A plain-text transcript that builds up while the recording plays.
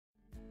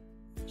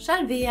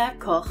Shalvea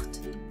kocht.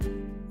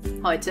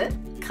 Heute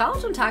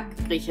Kraut und Hack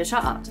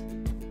griechischer Art.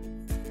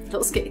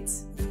 Los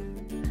geht's!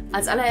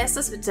 Als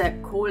allererstes wird der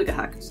Kohl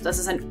gehackt. Das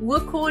ist ein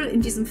Urkohl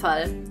in diesem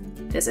Fall.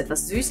 Der ist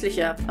etwas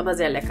süßlicher, aber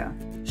sehr lecker.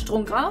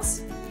 Strom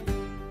raus.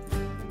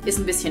 Ist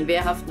ein bisschen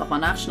wehrhaft,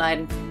 nochmal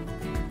nachschneiden.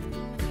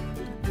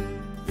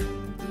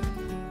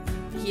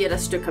 Hier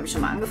das Stück habe ich schon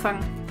mal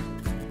angefangen.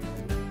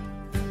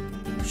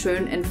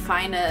 Schön in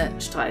feine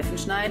Streifen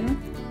schneiden.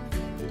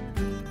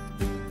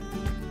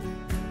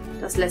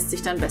 Das lässt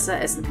sich dann besser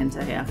essen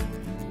hinterher.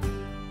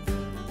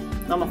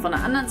 Nochmal von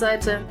der anderen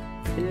Seite.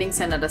 Den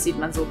Linkshänder, das sieht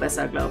man so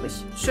besser, glaube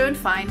ich. Schön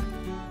fein.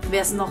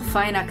 Wer es noch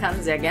feiner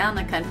kann, sehr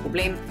gerne, kein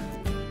Problem.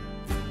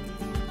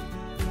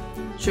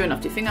 Schön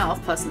auf die Finger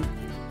aufpassen.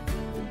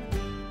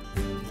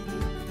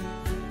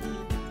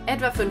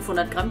 Etwa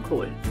 500 Gramm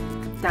Kohl.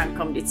 Dann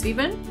kommen die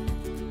Zwiebeln.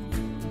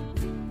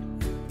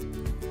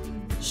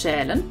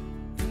 Schälen.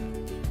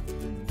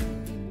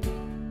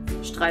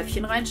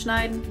 Streifchen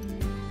reinschneiden.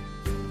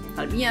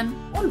 Halbieren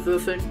und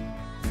würfeln.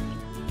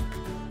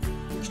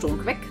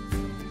 Strunk weg.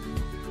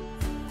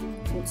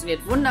 Funktioniert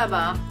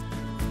wunderbar.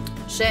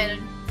 Schälen.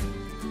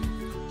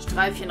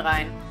 Streifchen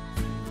rein.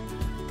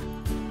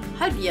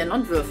 Halbieren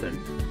und würfeln.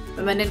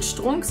 Wenn man den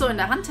Strunk so in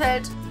der Hand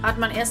hält, hat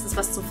man erstens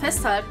was zum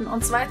Festhalten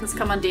und zweitens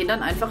kann man den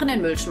dann einfach in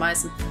den Müll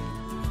schmeißen.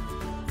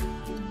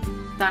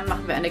 Dann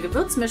machen wir eine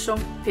Gewürzmischung.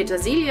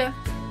 Petersilie,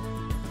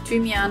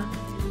 Thymian,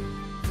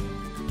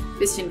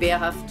 bisschen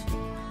wehrhaft.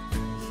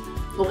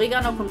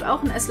 Oregano kommt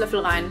auch ein Esslöffel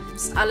rein.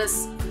 Ist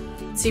alles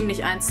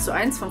ziemlich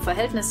 1:1 vom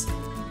Verhältnis.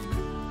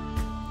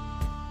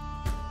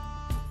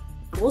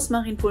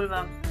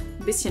 Rosmarinpulver,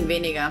 ein bisschen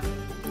weniger.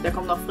 Da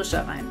kommt noch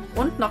frischer rein.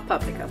 Und noch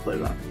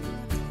Paprikapulver.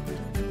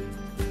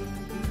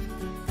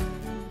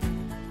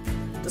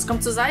 Das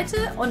kommt zur Seite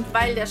und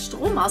weil der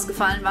Strom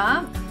ausgefallen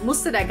war,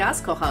 musste der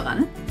Gaskocher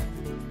ran.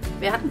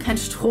 Wir hatten keinen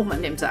Strom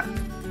an dem Tag.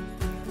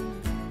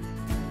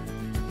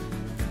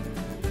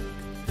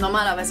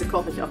 Normalerweise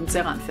koche ich auf dem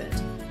Ceranfeld.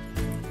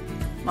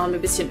 Machen wir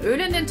ein bisschen Öl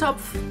in den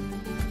Topf.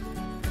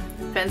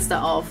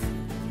 Fenster auf.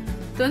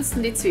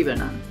 Dünsten die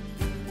Zwiebeln an.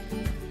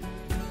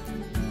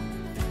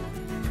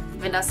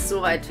 Wenn das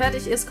soweit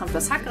fertig ist, kommt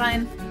das Hack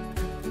rein.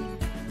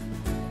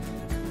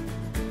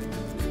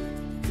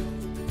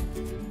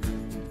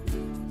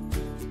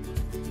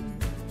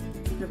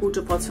 Eine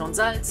gute Portion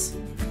Salz.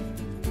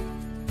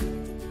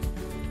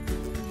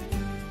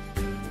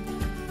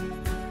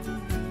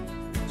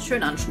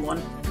 Schön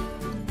anschmoren.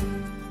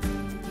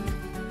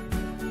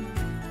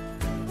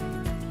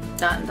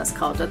 Dann das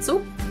Kraut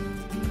dazu.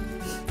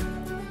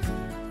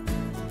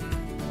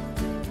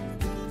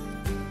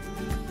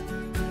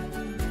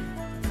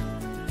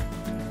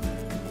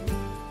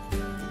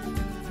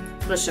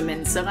 Frische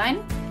Minze rein.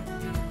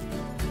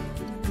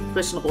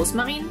 Frischen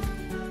Rosmarin.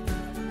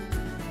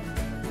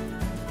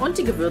 Und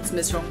die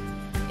Gewürzmischung.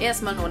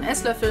 Erstmal nur einen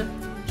Esslöffel,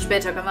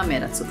 später können wir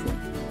mehr dazu tun.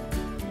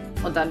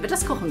 Und dann wird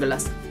das kochen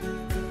gelassen.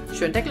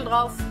 Schön Deckel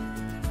drauf.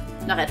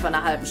 Nach etwa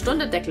einer halben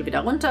Stunde Deckel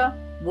wieder runter.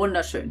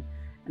 Wunderschön.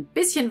 Ein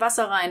bisschen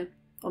Wasser rein,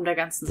 um der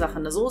ganzen Sache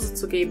eine Soße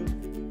zu geben.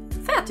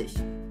 Fertig.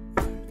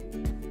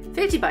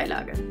 Fehlt die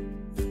Beilage.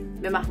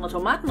 Wir machen einen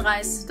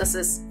Tomatenreis. Das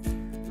ist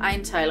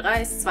ein Teil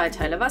Reis, 2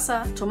 Teile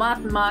Wasser,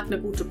 Tomatenmark,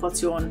 eine gute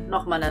Portion,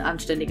 nochmal eine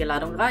anständige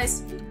Ladung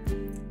Reis.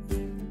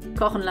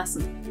 Kochen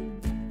lassen.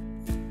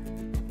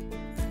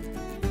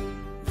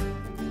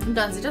 Und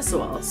dann sieht das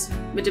so aus.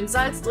 Mit dem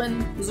Salz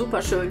drin,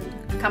 super schön.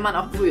 Kann man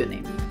auch Brühe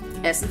nehmen.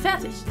 Essen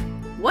fertig.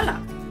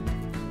 Voila.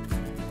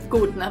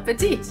 Guten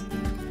Appetit.